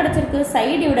நம்மளுக்கு என்ன கிடச்சிருக்கு, ψ /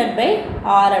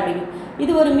 R அப்படின்னு.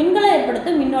 இது ஒரு மின்கலம்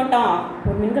ஏற்படுத்தும் மின்னோட்டம்,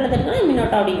 ஒரு மின்கலத்திற்கு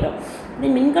மின்னோட்டம் அப்படிங்கிறோம். இந்த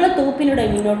மின்கல தொகுப்பினுடைய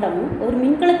மின்னோட்டமும் ஒரு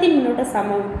மின்கலத்தின் மின்னோட்ட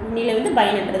சமம் இன்னில வந்து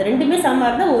பயனற்றது, ரெண்டுமே சமமாக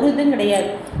இருந்தால் ஒரு இதுவும் கிடையாது.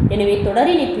 எனவே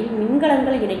தொடர் இணைப்பில்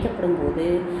மின்கலங்கள் இணைக்கப்படும் போது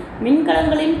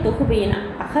மின்கலங்களின் தொகுப்பையின்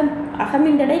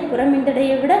அகமின்தடை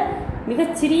புறமின்தடையை விட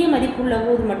மிகச்சிறிய மதிப்புள்ள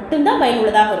போது மட்டும்தான்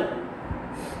பயனுள்ளதாக இருக்கும்.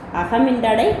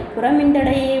 அகமின்தடை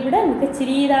புறமின்தடையை விட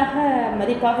மிகச்சிறியதாக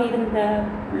மதிப்பாக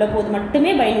உள்ள போது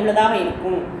மட்டுமே பயனுள்ளதாக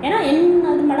இருக்கும். ஏன்னா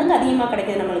அது மடங்கு அதிகமாக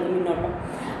கிடைக்கிது நம்மளுக்கு மின்னோட்டம்.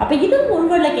 அப்போ இதுவும்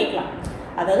ஒன்றில் கேட்கலாம்.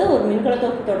 அதாவது ஒரு மின்கல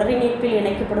தொகுப்பு தொடர் இணைப்பில்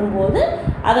இணைக்கப்படும் போது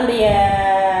அதனுடைய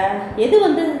எது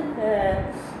வந்து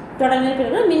தொடர்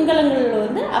இணைப்பில் மின்கலங்கள்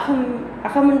வந்து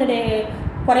அகமின்தடை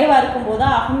குறைவாக இருக்கும் போதா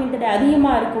அகமின்தடை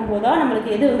அதிகமாக இருக்கும் போதா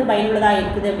நம்மளுக்கு எது வந்து பயனுள்ளதாக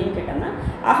இருக்குது அப்படின்னு கேட்டோம்னா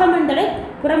அகமின்தடை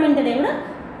புறமின்தடை விட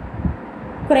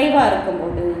குறைவாக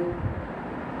இருக்கும்போது,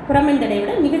 புறமின்தடை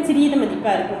விட மிகச்சிறிய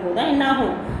மதிப்பாக இருக்கும்போது தான்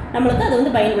என்னாகும், நம்மளுக்கு அது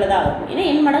வந்து பயனுள்ளதாக இருக்கும். ஏன்னா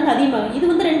எண் மடங்கு அதிகமாகும். இது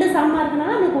வந்து ரெண்டு சமமாக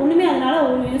இருக்குனால நம்மளுக்கு ஒன்றுமே அதனால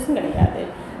ஒரு யூஸும் கிடையாது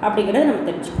அப்படிங்கிறத நம்ம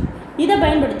தெரிஞ்சுக்கணும். இதை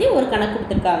பயன்படுத்தி ஒரு கணக்கு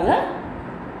கொடுத்துருக்காங்க.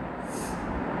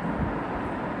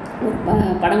 ஒரு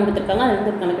படம் கொடுத்துருக்காங்க, அதில்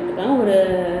வந்து கணக்கு கொடுத்துருக்காங்க, ஒரு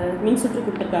மின்சுற்று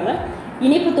கொடுத்துருக்காங்க.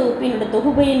 இணைப்பு தொகுப்பினோட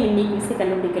தொகுபையின் மின்னியக்கு விசை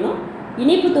கண்டுபிடிக்கணும்,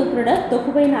 இணைப்பு தொகுப்பினோட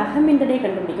தொகுபையின் அகமின்தடை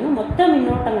கண்டுபிடிக்கணும், மொத்த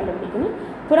மின்னோட்டம் கண்டுபிடிக்கணும்,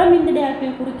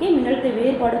 புறமின்தடையாக்களின் குறுக்கே மின்னழுத்த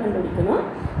வேறுபாடு கண்டுபிடிக்கணும்,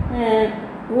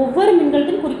 ஒவ்வொரு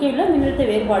மின்கலத்தின் குறுக்கே உள்ள மின்னழுத்த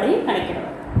வேறுபாடையும்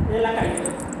கணக்கிடணும். இதெல்லாம்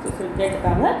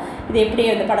கேட்டிருக்காங்க. இது எப்படி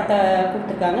அந்த படத்தை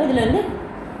கொடுத்துருக்காங்க, இதில் வந்து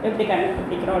எப்படி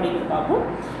கண்டுபிடிக்கிறோம் அப்படிங்கிறது பார்ப்போம்.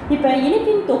 இப்போ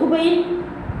இணைப்பின் தொகுபையின்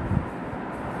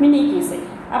மின்னியக்கு விசை,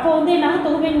 அப்போ வந்து என்ன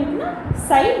தொகுபைன்னா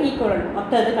சை ஈக்குவலன்ட்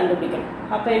மொத்த இது கண்டுபிடிக்கணும்.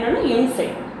 அப்போ என்னென்னா எண் சை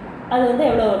அது வந்து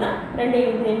எவ்வளோன்னா 2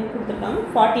 எண் கொடுத்துருக்காங்க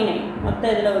 49, மொத்த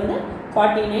இதில் வந்து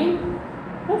 49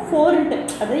 4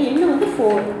 அதாவது எண்ணு வந்து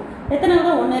 4, எத்தனை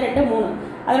தான் 1 2 3,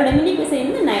 அதோட மின்னியக்கு விசை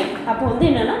வந்து 9. அப்போ வந்து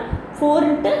என்னென்னா 4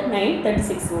 × 9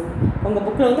 36 வோல்ட். உங்கள்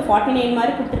புக்கில் வந்து 49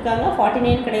 மாதிரி கொடுத்துருக்காங்க,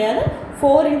 49 கிடையாது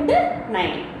 4 ×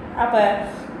 9. அப்போ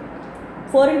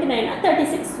 4 × 9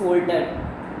 36 வோல்ட்டு.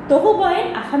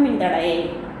 தொகுபாயின் அகமின்தடை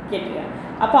கேட்டிருக்காங்க.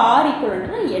 அப்போ ஆர்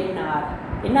ஈக்குவல்னா என்ஆர்.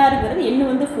 என்ஆருங்கிறது எண்ணு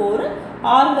வந்து 4,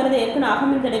 ஆறுங்கிறது ஏற்கனவே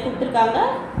அகமின்தடை கொடுத்துருக்காங்க,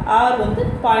 ஆர் வந்து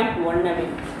 0.1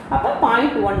 அப்படின்னு. அப்போ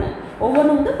 0.1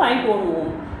 ஒவ்வொன்றும் வந்து 0.1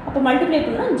 ஓம். அப்போ மல்டிப்ளை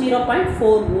பண்ணால்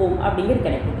 0.4 ஓம் அப்படிங்கிறது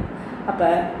கிடைக்குது. அப்போ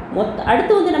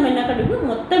அடுத்து வந்து நம்ம என்ன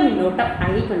கண்டுபிடிக்கணும், மொத்த மின்னோட்டம்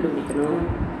ஐ கண்டுபிடிக்கணும்.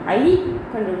 ஐ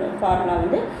ஃபார்முலா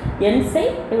வந்து என்சை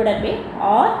divided by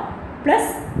R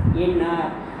plus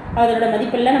NR. அதோட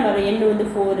மதிப்பெல்லாம் நம்ம எண் வந்து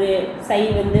 4, சை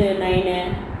வந்து 9,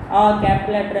 ஆர்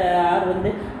கேபிட்டல் லெட்டர் ஆர் வந்து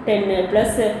 10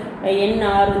 ப்ளஸ்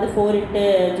என்ஆர் வந்து 4 ×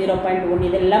 0.1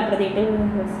 இதெல்லாம் பிரதிட்டு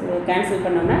கேன்சல்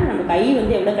பண்ணோம்னா நமக்கு ஐ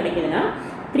வந்து எவ்வளோ கிடைக்குதுன்னா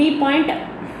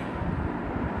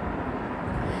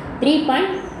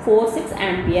 3.46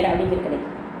 ஆம்பியர் அப்படிங்கிறது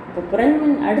கிடைக்கும். இப்போ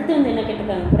அடுத்து வந்து என்ன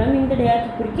கேட்டிருக்காங்க, புறமின்தடையாக்கி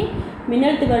குறுக்கே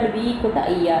மின்னழுத்த வேர்டு V =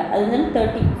 IR, அது வந்து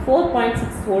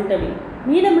 34.6 வோல்ட் அப்படின்னு.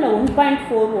 மீதமுள்ள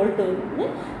 1.4 வோல்ட் வந்து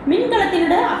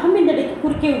மின்கலத்தினோட அகமின்தடைக்கு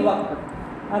குறுக்கே உருவாக்கப்படும்.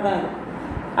 அதாவது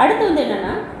அடுத்து வந்து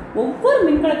என்னென்னா ஒவ்வொரு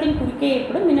மின்கலத்தின் குறுக்கே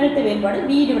ஏற்படும் மின்னழுத்த வேறுபாடு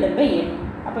V/N.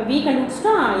 அப்போ V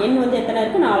கண்டுபிடிச்சிட்டா N வந்து எத்தனை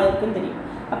இருக்குது, 4 இருக்குன்னு தெரியும்.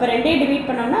 அப்போ 2 டிவைட்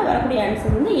பண்ணோம்னா வரக்கூடிய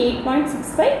ஆன்சர் வந்து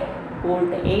 8.65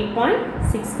 வோல்ட்.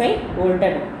 8.65 வோல்ட்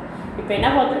அப்படின்னு. இப்போ என்ன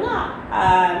பார்க்குறோன்னா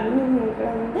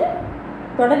மின்கலம் வந்து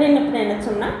தொடர் இணைப்புன்னு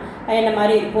நினச்சோம்னா என்ன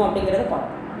மாதிரி இருக்கும் அப்படிங்கிறத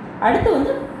பார்ப்போம். அடுத்து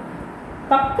வந்து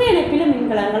பக்க இணைப்பில்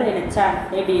மின்கலங்களை இணைச்சா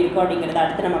எப்படி இருக்கும் அப்படிங்கிறத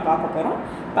அடுத்து நம்ம பார்க்க போகிறோம்.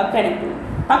 பக்க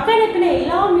இணைப்பில்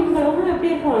எல்லா மின்கலமும்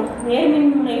எப்படி இருக்கும், நேர்மின்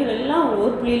முனைகள் எல்லாம்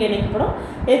ஒரு புள்ளியில் இணைக்கப்படும்,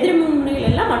 எதிர்மின் முனைகள்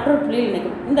எல்லாம் மற்றொரு புள்ளியில்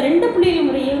இணைக்கப்படும். இந்த 2 புள்ளிகள்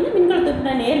முறையை வந்து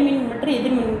மின்கலத்துக்கு நேர்மின் மற்றும்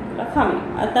எதிர்மின் அமையும்.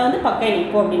 அதுதான் வந்து பக்க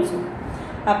இணைப்பு அப்படின்னு சொல்லுவோம்.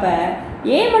 அப்போ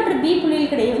ஏ மற்றும் பி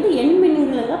புள்ளிகளுக்கு இடையே வந்து எண்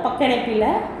மின்கலங்க பக்க இணைப்பில்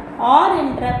ஆர்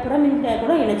என்ற புறமின்களை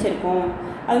கூட இணைச்சிருக்கோம்.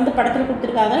 அது வந்து படத்தில்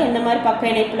கொடுத்துருக்காங்க, எந்த மாதிரி பக்க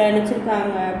இணைப்பில்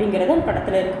இணைச்சிருக்காங்க அப்படிங்கிறத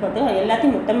படத்தில் இருக்கிறது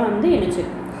எல்லாத்தையும் மொத்தமாக வந்து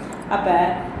இணைச்சிருக்கும். அப்போ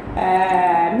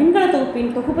மின்கல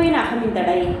தொகுப்பின் தொகுபையின்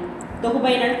அகமின்தடை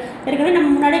ஏற்கனவே நம்ம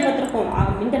முன்னாடியே பார்த்துருக்கோம்.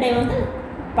 மின்தடை வந்து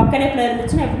பக்க இணைப்பில்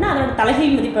இருந்துச்சுன்னா எப்படின்னா அதோட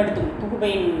தலைகீழ் மதிப்பு எடுத்துக்கும்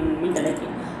தொகுபையின் மின்தடைக்கு.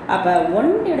 அப்போ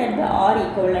 1/R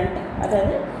ஈக்குவலண்ட்,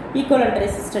 அதாவது ஈக்குவலண்ட்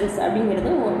ரெசிஸ்டன்ஸ் அப்படிங்கிறது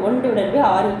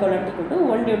 1/R ஈக்குவலண்ட் =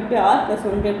 1/R +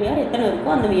 1/R எத்தனை இருக்கோ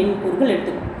அந்த எண் கூறுகள்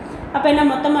எடுத்துக்கும். அப்போ என்ன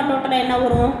மொத்தமாக டோட்டலாக என்ன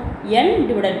வரும்,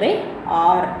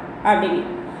 N/R அப்படின்னு.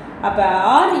 அப்போ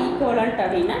ஆர் ஈக்குவலண்ட்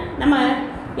அப்படின்னா நம்ம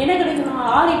என்ன கிடைக்கணும்,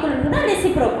 ஆர் ஈக்குவலண்ட்னா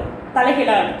ரெசிப்ரோக்கல்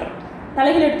தலைகீழாக எடுத்துரும்.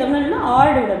 தலைகீழ் எடுத்தோம்னா என்னன்னா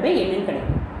R/N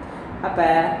கிடைக்கும். அப்போ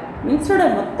மின்சோட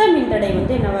மொத்த மின்தடை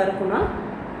வந்து என்னவாக இருக்குன்னா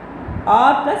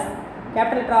R +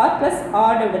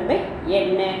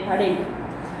 R/N அப்படின்னு.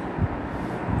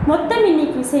 மொத்த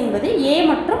மின்னியக்கு விசை என்பது A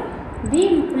மற்றும் B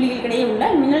புள்ளிகளுக்கிடையே உள்ள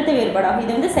மின்னழுத்த வேறுபாடாகும்.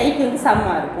 இது வந்து சைக்கு வந்து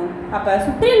சமமாக இருக்கும். அப்போ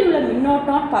சுற்றில் உள்ள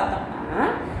மின்னோட்டம் பார்த்தோம்னா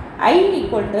I =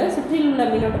 சுற்றில் உள்ள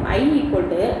மின்னோட்டம் I =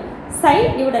 psi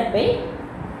divided by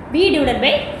V divided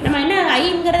by நம்ம என்ன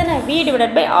ஐங்கிறது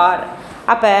V/R.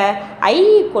 அப்போ I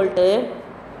 =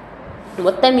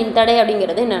 மொத்த மின்தடை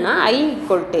அப்படிங்கிறது என்னென்னா I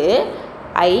 =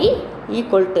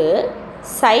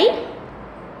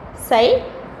 சை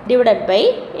டிவைடட் பை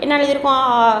என்ன எழுதியிருக்கோம்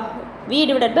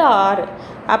V/R.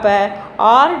 அப்போ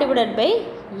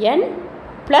R/N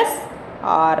 +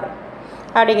 R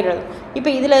அப்படிங்கிறது. இப்போ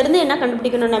இதில் இருந்து என்ன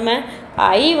கண்டுபிடிக்கணும், நம்ம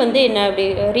ஐ வந்து என்ன அப்படி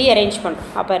ரீஅரேஞ்ச்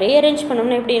பண்ணுறோம். அப்போ ரீஅரேஞ்ச்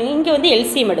பண்ணோம்னா எப்படி, இங்கே வந்து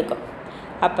எல்சிஎம் எடுக்கும்.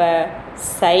 அப்போ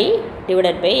சை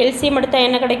டிவைடட் பை எல்சிஎம் எடுத்தால்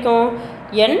என்ன கிடைக்கும்,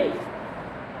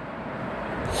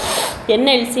 என்ன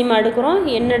எல்சிஎம் எடுக்கிறோம்,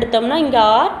 என்ன எடுத்தோம்னா இங்கே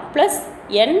R plus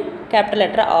n capital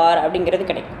letter R அப்படிங்கிறது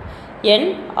கிடைக்கும்,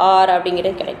 NR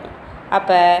அப்படிங்கிறது கிடைக்கும்.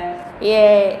 அப்போ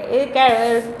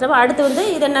அடுத்து வந்து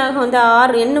இது என்ன வந்து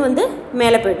ஆர் என் வந்து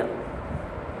மேலே போய்டும்.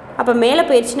 அப்போ மேலே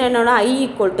போயிடுச்சுன்னா என்னன்னா I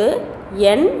 =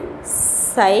 N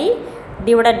psi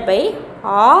divided by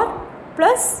R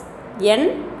 + N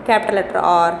capital letter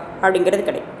R அப்படிங்கிறது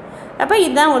கிடைக்கும். அப்போ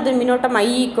இதுதான் வந்து மின்னோட்டம் I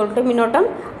 = மின்னோட்டம்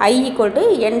I =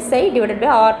 NSI /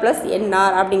 R +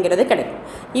 NR அப்படிங்கிறது கிடைக்கும்.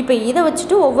 இப்போ இதை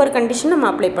வச்சுட்டு ஒவ்வொரு கண்டிஷன் நம்ம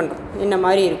அப்ளை பண்ணுறோம், என்ன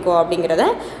மாதிரி இருக்கும் அப்படிங்கிறத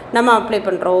நம்ம அப்ளை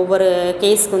பண்ணுறோம். ஒவ்வொரு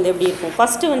கேஸுக்கு வந்து எப்படி இருக்கும்.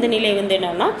 ஃபஸ்ட்டு வந்து நிலை வந்து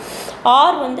என்னென்னா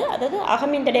R வந்து, அதாவது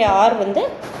அகமின்தடை R வந்து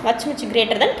much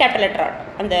greater than capital letter R.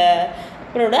 அந்த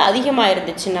இதோட அதிகமாக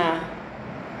இருந்துச்சுன்னா,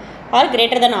 R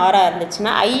கிரேட்டர் தென் R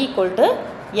இருந்துச்சுன்னா I =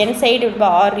 NSI /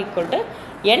 R =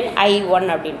 NI1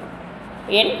 அப்படின்னு.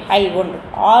 NI1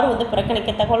 R வந்து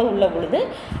புறக்கணிக்கத்தக்க உள்ள பொழுது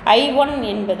I1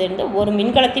 என்பது வந்து ஒரு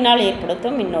மின்கலத்தினால்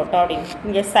ஏற்படுத்தும் மின்னோட்டம் அப்படின்னு.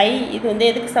 இங்கே இது வந்து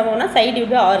எதுக்கு சமம்னா /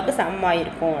 Rக்கு சமமாக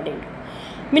இருக்கும் அப்படின்னு.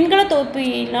 மின்கல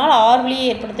தொகுப்பினால் R வழியே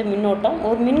ஏற்படுத்தும் மின்னோட்டம்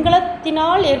ஒரு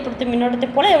மின்கலத்தினால் ஏற்படுத்தும் மின்னோட்டத்தை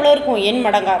போல் எவ்வளோ இருக்கும்? N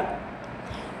மடங்காக இருக்கும்.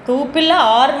 தொகுப்பில்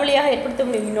R வழியாக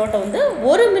ஏற்படுத்தக்கூடிய மின்னோட்டம் வந்து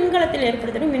ஒரு மின்கலத்தில்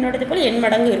ஏற்படுத்தும் மின்னோட்டத்தை போல் N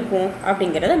மடங்கு இருக்கும்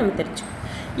அப்படிங்கிறத நம்ம தெரிஞ்சுக்கணும்.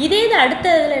 இதே இது அடுத்த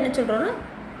இதில் என்ன சொல்கிறோன்னா,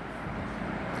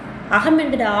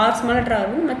 அகமின்தடை R r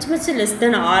வந்து மச் லெஸ்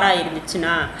தென் R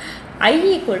இருந்துச்சுன்னா I =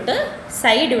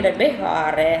 psi / R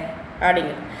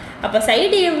அப்படிங்கிறது. அப்போ psi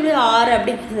 / R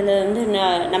அப்படிங்கிறதுல வந்து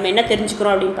நம்ம என்ன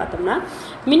தெரிஞ்சுக்கிறோம் அப்படின்னு பார்த்தோம்னா,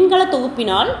 மின்கல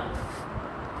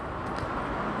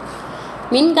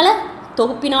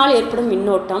தொகுப்பினால் ஏற்படும்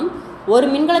மின்னோட்டம் ஒரு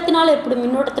மின்கலத்தினால் ஏற்படும்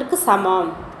மின்னோட்டத்திற்கு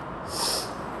சமம்.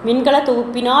 மின்கல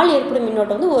தொகுப்பினால் ஏற்படும்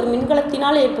மின்னோட்டம் வந்து ஒரு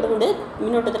மின்கலத்தினால் ஏற்படும்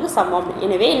மின்னோட்டத்திற்கு சமம்.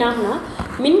 எனவே என்னாகுன்னா,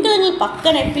 மின்கலங்கள் பக்க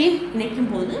இணைப்பில் இணைக்கும்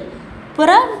போது புற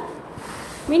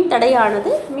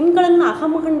மின்தடையானது மின்கலங்கள்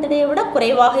அகமின்தடையை விட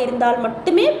குறைவாக இருந்தால்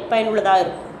மட்டுமே பயனுள்ளதாக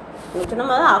இருக்கும்.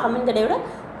 சொன்ன அகமின்தடையை விட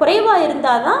குறைவாக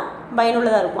இருந்தால் தான்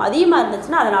பயனுள்ளதாக இருக்கும். அதிகமாக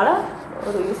இருந்துச்சுன்னா அதனால்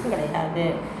ஒரு யூஸும் கிடையாது.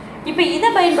 இப்போ இதை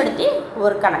பயன்படுத்தி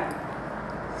ஒரு கணக்கு,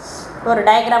 ஒரு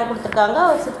டயக்ராம் கொடுத்துருக்காங்க,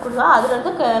 ஒரு செட் கொடுத்துருக்காங்க,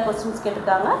 அதுலேருந்து கொஸ்டின்ஸ்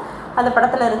கேட்டிருக்காங்க. அந்த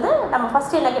படத்தில் இருந்து நம்ம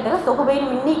ஃபஸ்ட்டு என்ன கேட்டிருக்கோம், தொகுபையின்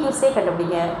மின்னிக்யூஸே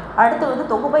கண்டுபிடிங்க. அடுத்து வந்து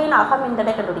தொகுபையின்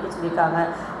அகமின்தடை கண்டுபிடிக்க சொல்லியிருக்காங்க.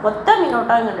 மொத்த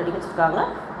மின்னோட்டம் கண்டுபிடிக்க சொல்லியிருக்காங்க.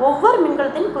 ஒவ்வொரு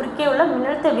மின்கலத்தின் குறுக்கே உள்ள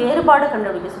மின்னழுத்த வேறுபாடு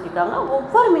கண்டுபிடிக்க சொல்லியிருக்காங்க.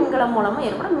 ஒவ்வொரு மின்கலம் மூலமும்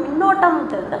ஏற்படும் மின்னோட்டம்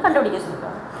கண்டுபிடிக்க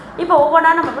சொல்லியிருக்காங்க. இப்போ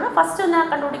ஒவ்வொன்றா நம்ம கூட ஃபஸ்ட்டு என்ன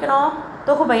கண்டுபிடிக்கணும்,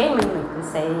 தொகுபையின்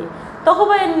மின்னிக்யூஸை.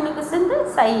 தொகுபையின் மின்னிக்யூஸ் வந்து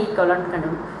psi ஈக்குவலன்ட்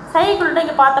கண்டுபிடிக்கும். psi ஈக்குவலன்ட்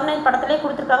இங்கே பார்த்தோம்னா படத்திலே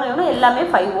கொடுத்துருக்காங்க, எவ்வளோ எல்லாமே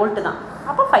 5 வோல்ட் தான்.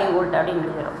 அப்போ 5 வோல்ட் அப்படின்னு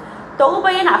எழுதிடும்.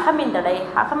 தொகுபையின்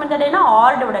அகமின்தடைனா R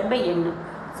 / N.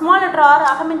 Small letter R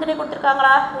அகமின்தடை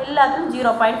கொடுத்துருக்காங்களா, எல்லாத்துலையும்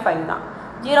 0.5 தான்.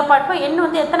 0.5 N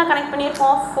வந்து எத்தனை கனெக்ட்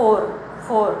பண்ணியிருக்கோம்,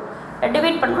 4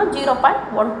 டிவைட் பண்ணோம்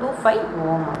 0.125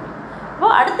 ஓம்.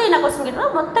 அப்போது அடுத்து என்ன கொஸ்டின்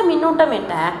கேட்டோம்னா, மொத்த மின்னூட்டம்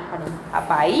என்ன அப்படின்னு.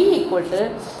 அப்போ I =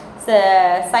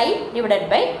 psi /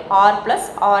 R +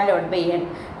 R / N.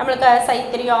 நம்மளுக்கு psi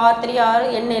தெரியும், R தெரியும், R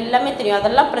N எல்லாமே தெரியும்.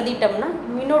 அதெல்லாம் பிரதிட்டோம்னா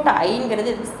மின்னோட்டம்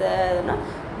Iங்கிறது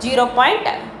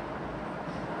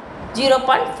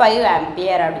 0.5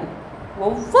 ஆம்பியர் அப்படின்னு.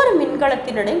 ஒவ்வொரு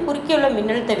மின்கலத்தினுடையும் குறுக்கே உள்ள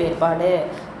மின்னழுத்த வேறுபாடு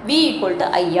V =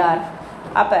 IR.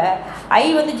 அப்போ I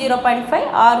வந்து 0.5,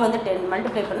 R வந்து 10,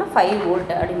 மல்டிப்ளை பண்ணால் 5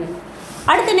 வோல்ட் அப்படின்னு.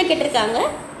 அடுத்து என்ன கேட்டிருக்காங்க,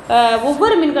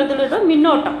 ஒவ்வொரு மின்கலத்தில் உள்ள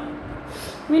மின்னோட்டம்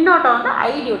வந்து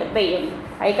I / N.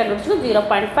 I கண்டுபிடிச்சு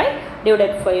 0.5 /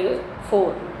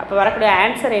 4. அப்போ வரக்கூடிய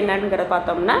ஆன்சர் என்னங்கிறத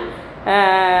பார்த்தோம்னா,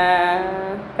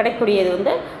 கிடைக்கக்கூடியது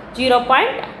வந்து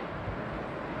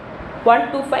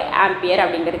 0.125 ஆம்பியர்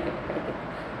அப்படிங்கிறது கிடைக்குது.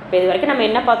 இப்போ இது வரைக்கும் நம்ம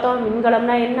என்ன பார்த்தோம்,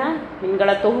 மின்கலம்னா என்ன,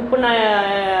 மின்கல தொகுப்புனா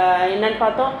என்னன்னு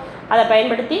பார்த்தோம். அதை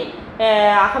பயன்படுத்தி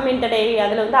அகமின்தடை,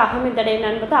 அதில் வந்து அகமின்தடை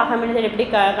என்னன்னு பார்த்தோம், அகமின்தடை எப்படி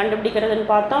கண்டுபிடிக்கிறதுன்னு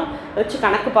பார்த்தோம், வச்சு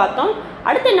கணக்கு பார்த்தோம்.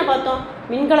 அடுத்து என்ன பார்த்தோம்,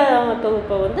 மின்கல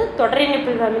தொகுப்பை வந்து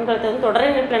மின்கலத்தை வந்து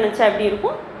தொடரிணைப்பில் இணைச்சா எப்படி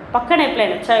இருக்கும், பக்க இணைப்பில்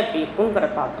இணைச்சா எப்படி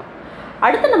இருக்குங்கிறத பார்த்தோம்.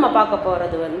 அடுத்து நம்ம பார்க்க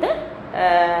போகிறது வந்து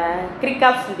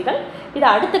கிரிக்காப்ஸ் விதிகள். இதை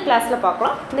அடுத்த கிளாஸில்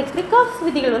பார்க்கலாம். இந்த கிரிக்காப்ஸ்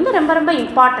விதிகள் வந்து ரொம்ப ரொம்ப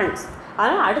இம்பார்ட்டன்ஸ்.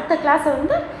 அதனால் அடுத்த கிளாஸை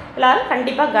வந்து எல்லோரும்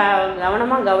கண்டிப்பாக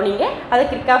கவனமாக கவனிங்க. அது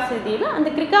கிரிக்காப்ஸ் விதியில், அந்த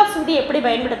கிரிக்காப்ஸ் விதி எப்படி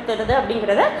பயன்படுத்துறது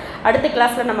அப்படிங்கிறத அடுத்த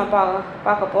கிளாஸில் நம்ம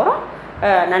பார்க்க போகிறோம்.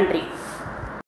 நன்றி.